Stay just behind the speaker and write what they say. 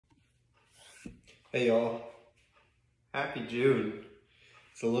Hey y'all, happy June.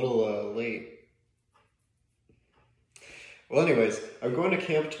 It's a little late. Well anyways, I'm going to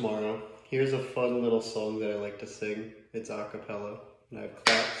camp tomorrow. Here's a fun little song that I like to sing. It's a cappella, and I have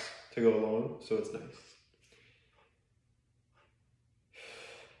claps to go along, so it's nice.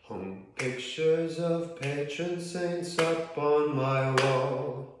 Hung pictures of patron saints up on my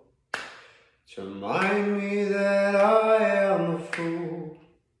wall to remind me that I am a fool.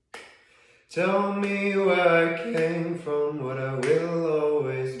 Tell me where I came from, what I will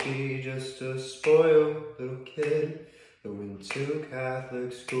always be, just a spoiled little kid that went to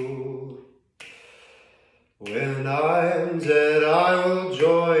Catholic school. When I am dead, I will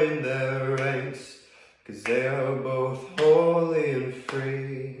join their ranks, 'cause they are both holy and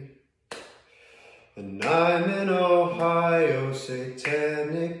free. And I'm in Ohio,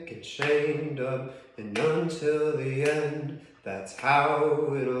 satanic and chained up, and until the end, that's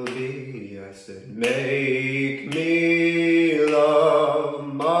how it'll be. I said, make me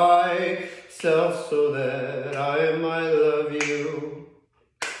love myself so that I might love you.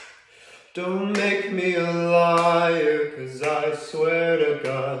 Don't make me a liar, 'cause I swear to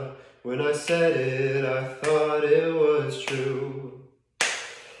God, when I said it, I thought it was true.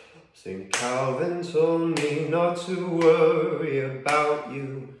 St. Calvin told me not to worry about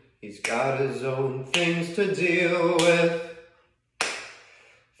you. He's got his own things to deal with.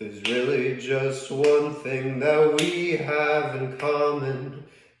 There's really just one thing that we have in common.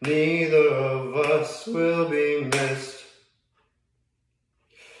 Neither of us will be missed.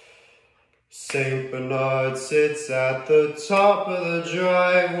 St. Bernard sits at the top of the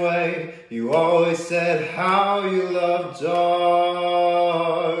driveway. You always said how you love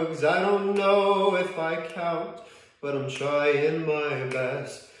dogs. I don't know if I count, but I'm trying my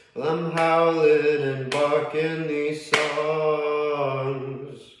best. Well, I'm howling and barking these songs.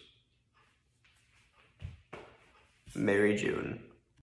 Merry June.